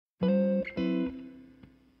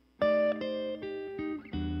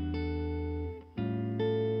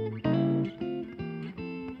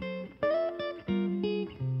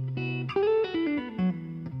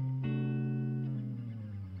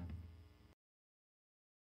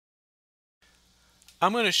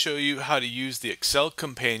I'm going to show you how to use the Excel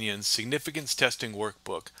Companion Significance Testing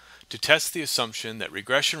Workbook to test the assumption that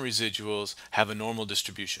regression residuals have a normal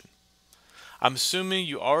distribution. I'm assuming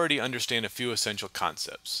you already understand a few essential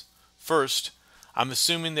concepts. First, I'm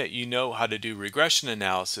assuming that you know how to do regression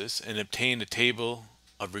analysis and obtain a table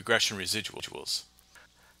of regression residuals.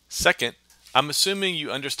 Second, I'm assuming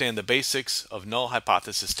you understand the basics of null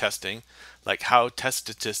hypothesis testing, like how test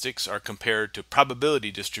statistics are compared to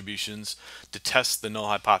probability distributions to test the null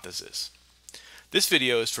hypothesis. This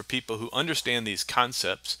video is for people who understand these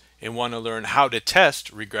concepts and want to learn how to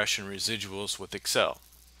test regression residuals with Excel.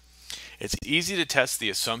 It's easy to test the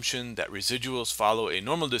assumption that residuals follow a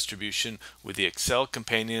normal distribution with the Excel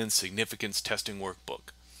Companion Significance Testing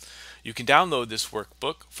Workbook. You can download this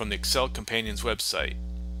workbook from the Excel Companion's website.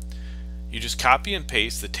 You just copy and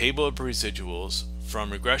paste the table of residuals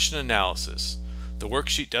from regression analysis. The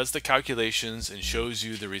worksheet does the calculations and shows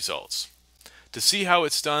you the results. To see how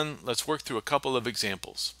it's done, let's work through a couple of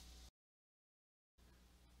examples.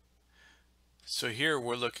 So here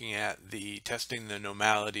we're looking at the testing the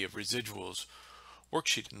normality of residuals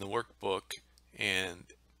worksheet in the workbook, and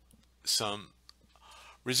some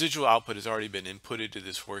residual output has already been inputted to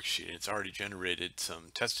this worksheet. It's already generated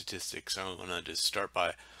some test statistics. I want to just start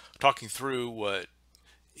by talking through what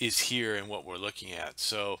is here and what we're looking at.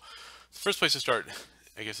 So the first place to start,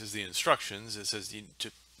 I guess, is the instructions. It says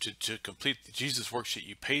to complete the use this worksheet,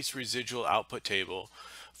 you paste residual output table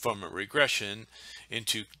from a regression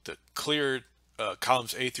into the cleared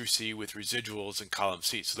columns A through C with residuals in column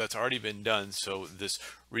C. So that's already been done. So this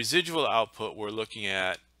residual output we're looking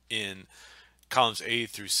at in columns A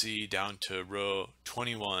through C down to row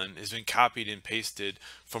 21 has been copied and pasted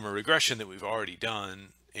from a regression that we've already done,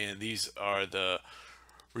 and these are the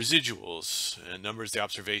residuals. Numbers the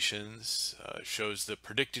observations, shows the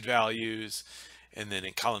predicted values, and then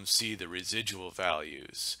in column C the residual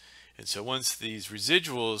values. And so once these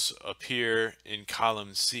residuals appear in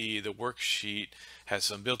column C, the worksheet has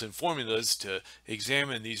some built-in formulas to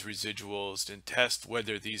examine these residuals and test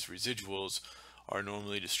whether these residuals are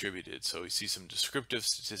normally distributed. So we see some descriptive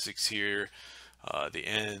statistics here, the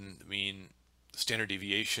n, the mean, standard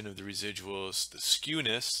deviation of the residuals, the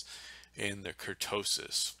skewness, and the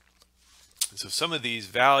kurtosis. And so some of these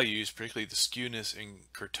values, particularly the skewness and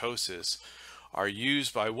kurtosis, are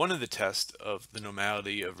used by one of the tests of the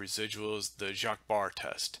normality of residuals, the Jacque-Bera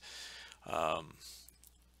Test.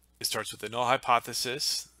 It starts with the null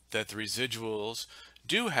hypothesis that the residuals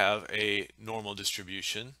do have a normal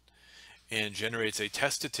distribution and generates a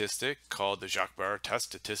test statistic called the Jacque-Bera Test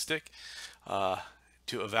statistic to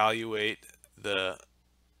evaluate the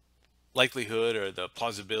likelihood or the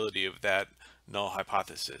plausibility of that null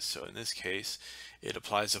hypothesis. So in this case, it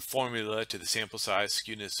applies a formula to the sample size,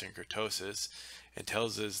 skewness, and kurtosis, and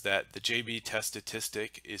tells us that the JB test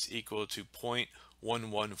statistic is equal to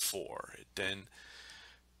 0.114. It then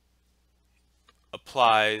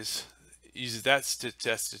uses that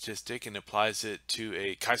test statistic and applies it to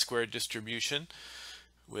a chi-square distribution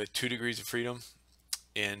with 2 degrees of freedom,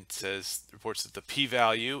 and reports that the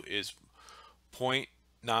p-value is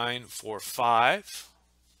 0.945,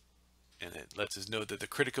 and it lets us know that the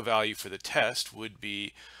critical value for the test would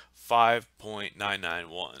be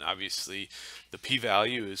 5.991. Obviously the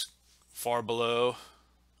p-value is far below,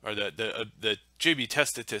 or the JB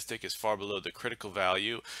test statistic is far below the critical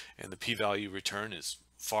value, and the p-value return is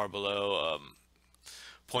far below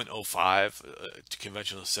 0.05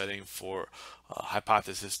 conventional setting for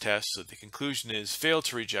hypothesis tests. So the conclusion is fail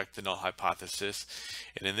to reject the null hypothesis,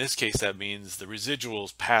 and in this case that means the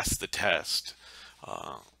residuals pass the test,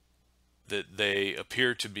 that they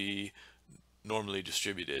appear to be normally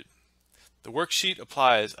distributed. The worksheet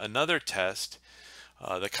applies another test,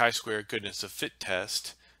 the chi-square goodness of fit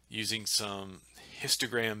test, using some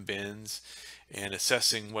histogram bins and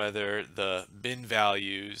assessing whether the bin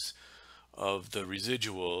values of the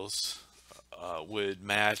residuals would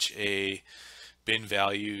match a bin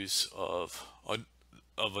values of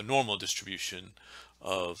a normal distribution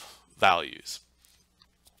of values.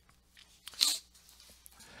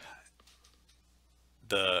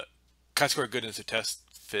 The chi-square goodness of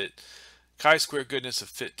chi-square goodness of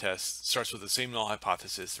fit test starts with the same null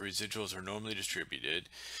hypothesis. The residuals are normally distributed,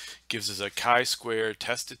 gives us a chi-square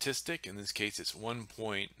test statistic. In this case, it's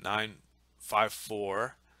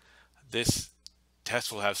 1.954. This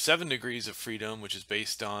test will have 7 degrees of freedom, which is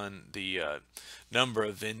based on the number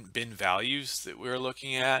of bin values that we're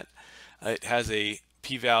looking at. It has a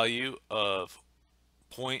p-value of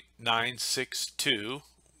 0.962,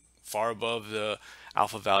 far above the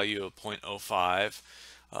alpha value of 0.05.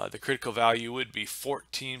 The critical value would be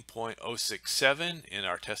 14.067, and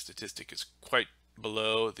our test statistic is quite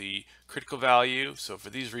below the critical value. So for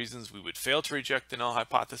these reasons, we would fail to reject the null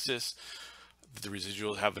hypothesis. The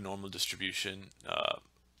residuals have a normal distribution,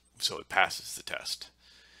 so it passes the test.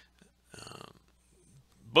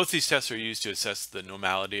 Both these tests are used to assess the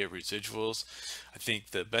normality of residuals. I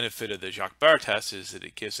think the benefit of the Jacque-Bera test is that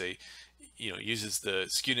it gives uses the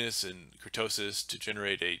skewness and kurtosis to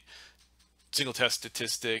generate a single test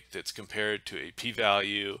statistic that's compared to a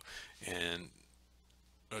p-value and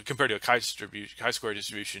compared to a chi-square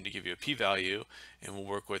distribution to give you a p-value, and we'll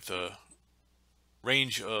work with a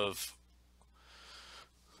range of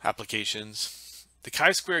applications. The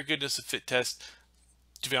chi-square goodness of fit test,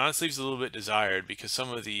 to be honest, leaves a little bit desired because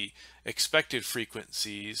some of the expected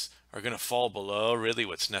frequencies are going to fall below really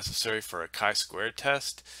what's necessary for a chi-square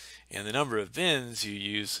test, and the number of bins you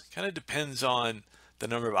use kind of depends on the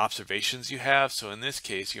number of observations you have. So in this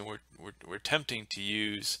case, we're attempting to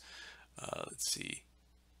use, let's see,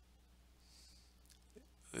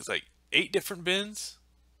 there's like 8 different bins.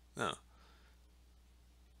 No.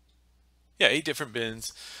 Yeah, 8 different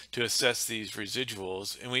bins to assess these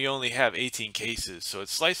residuals, and we only have 18 cases, so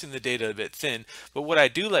it's slicing the data a bit thin. But what I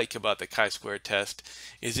do like about the chi-square test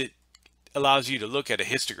is it allows you to look at a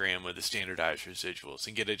histogram of the standardized residuals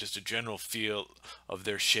and get just a general feel of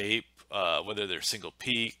their shape, whether they're single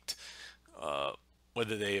peaked,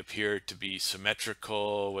 whether they appear to be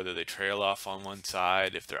symmetrical, whether they trail off on one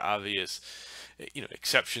side, if they're obvious,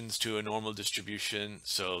 exceptions to a normal distribution.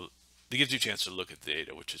 So it gives you a chance to look at the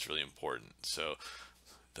data, which is really important. So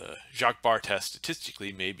the Jacque-Bera test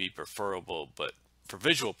statistically may be preferable, but for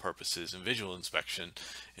visual purposes and visual inspection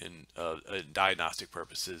and diagnostic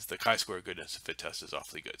purposes, the chi-square goodness of fit test is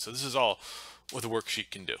awfully good. So this is all what the worksheet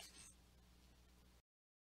can do.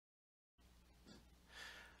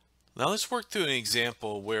 Now let's work through an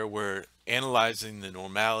example where we're analyzing the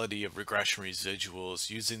normality of regression residuals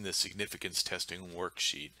using the significance testing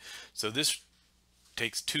worksheet. So this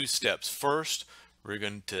takes 2 steps. First, we're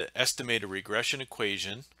going to estimate a regression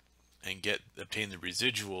equation and obtain the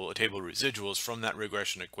a table of residuals from that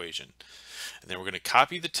regression equation. And then we're going to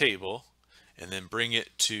copy the table and then bring it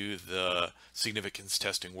to the significance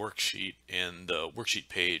testing worksheet and the worksheet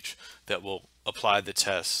page that will apply the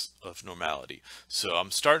tests of normality. So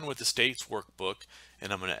I'm starting with the states workbook,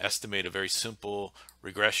 and I'm going to estimate a very simple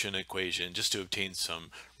regression equation just to obtain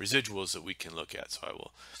some residuals that we can look at. So I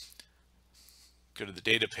will go to the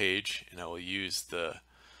data page and I will use the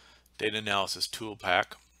data analysis tool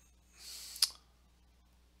pack.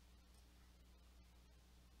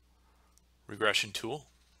 Regression tool.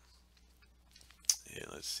 And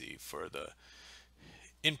let's see, for the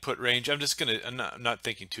input range, I'm not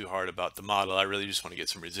thinking too hard about the model. I really just want to get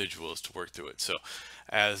some residuals to work through it. So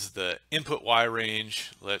as the input Y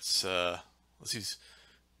range, let's use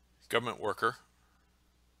government worker.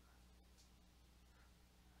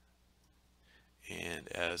 And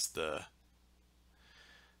as the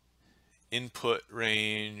input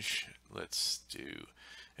range, let's do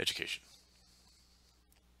education.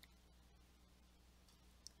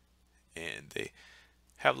 And they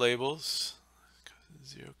have labels.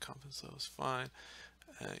 0 confidence level is fine.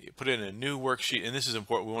 You put in a new worksheet, and this is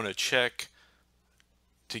important. We want to check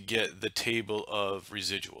to get the table of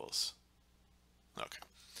residuals. Okay.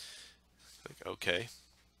 Click OK.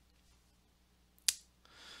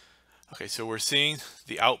 Okay, so we're seeing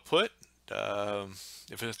the output.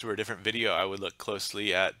 If this were a different video, I would look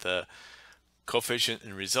closely at the coefficient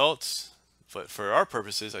and results. But for our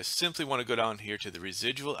purposes, I simply want to go down here to the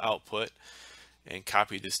residual output and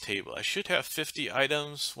copy this table. I should have 50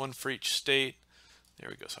 items, 1 for each state. There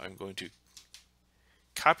we go. So I'm going to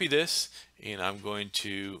copy this, and I'm going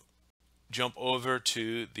to jump over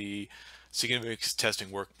to the significance testing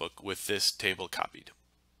workbook with this table copied.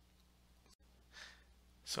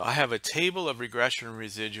 So I have a table of regression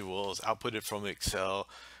residuals outputted from Excel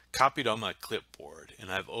copied on my clipboard,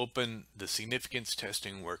 and I've opened the significance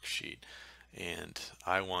testing worksheet, and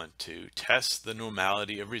I want to test the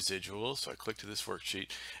normality of residuals. So I click to this worksheet,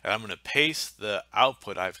 and I'm going to paste the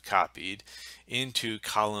output I've copied into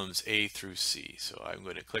columns A through C. So I'm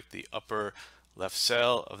going to click the upper left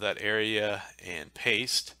cell of that area and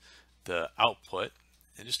paste the output.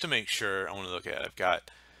 And just to make sure, I want to look at it. I've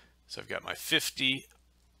got my 50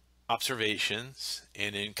 observations,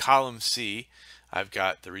 and in column C I've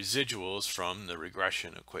got the residuals from the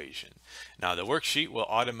regression equation. Now the worksheet will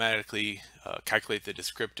automatically calculate the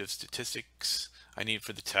descriptive statistics I need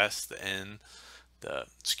for the test, the N, the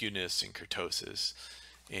skewness, and kurtosis,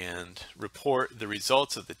 and report the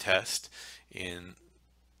results of the test in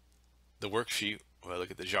the worksheet Well,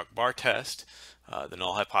 look at the Jacque-Bera test. The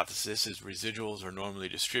null hypothesis is residuals are normally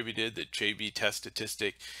distributed. The JB test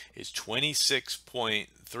statistic is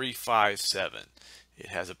 26.357. It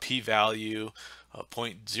has a p-value of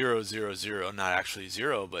 0.000, not actually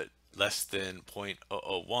 0, but less than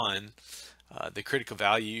 0.001. The critical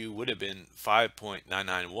value would have been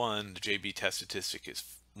 5.991. The JB test statistic is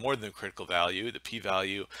more than the critical value. The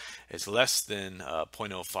p-value is less than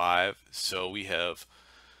 0.05, so we have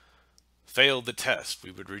failed the test.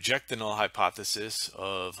 We would reject the null hypothesis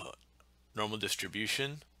of normal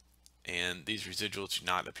distribution, and these residuals do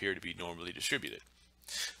not appear to be normally distributed.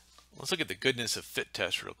 Let's look at the goodness of fit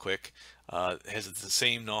test real quick. It has the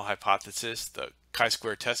same null hypothesis. The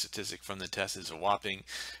chi-square test statistic from the test is a whopping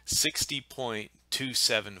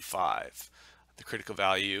 60.275. The critical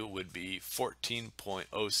value would be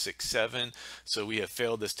 14.067. So we have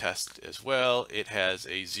failed this test as well. It has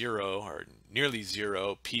a 0 or nearly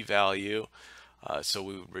 0 p-value. So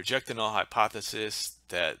we would reject the null hypothesis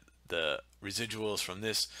that the residuals from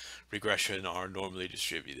this regression are normally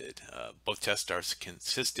distributed. Both tests are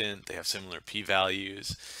consistent. They have similar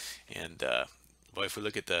p-values. And well, if we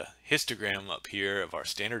look at the histogram up here of our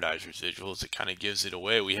standardized residuals, it kind of gives it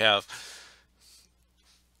away. We have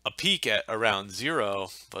a peak at around 0,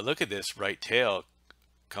 but look at this right tail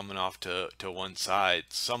coming off to one side.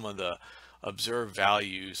 Some of the observed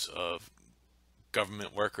values of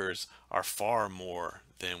government workers are far more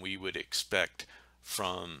than we would expect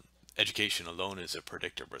from education alone as a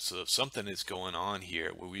predictor. So if something is going on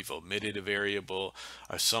here where we've omitted a variable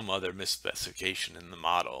or some other misspecification in the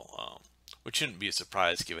model, which shouldn't be a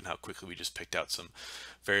surprise given how quickly we just picked out some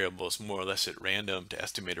variables more or less at random to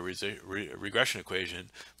estimate a regression equation.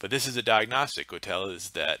 But this is a diagnostic. What tell is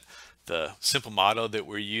that the simple model that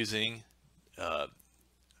we're using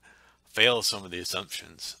fails some of the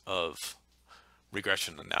assumptions of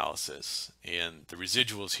regression analysis, and the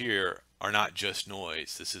residuals here are not just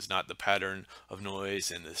noise. This is not the pattern of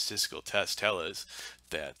noise, and the statistical tests tell us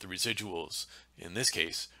that the residuals in this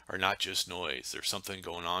case are not just noise. There's something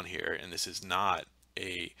going on here, and this is not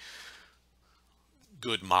a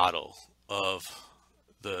good model of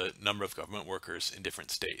the number of government workers in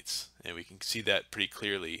different states, and we can see that pretty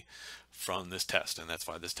clearly from this test, and that's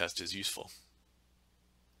why this test is useful.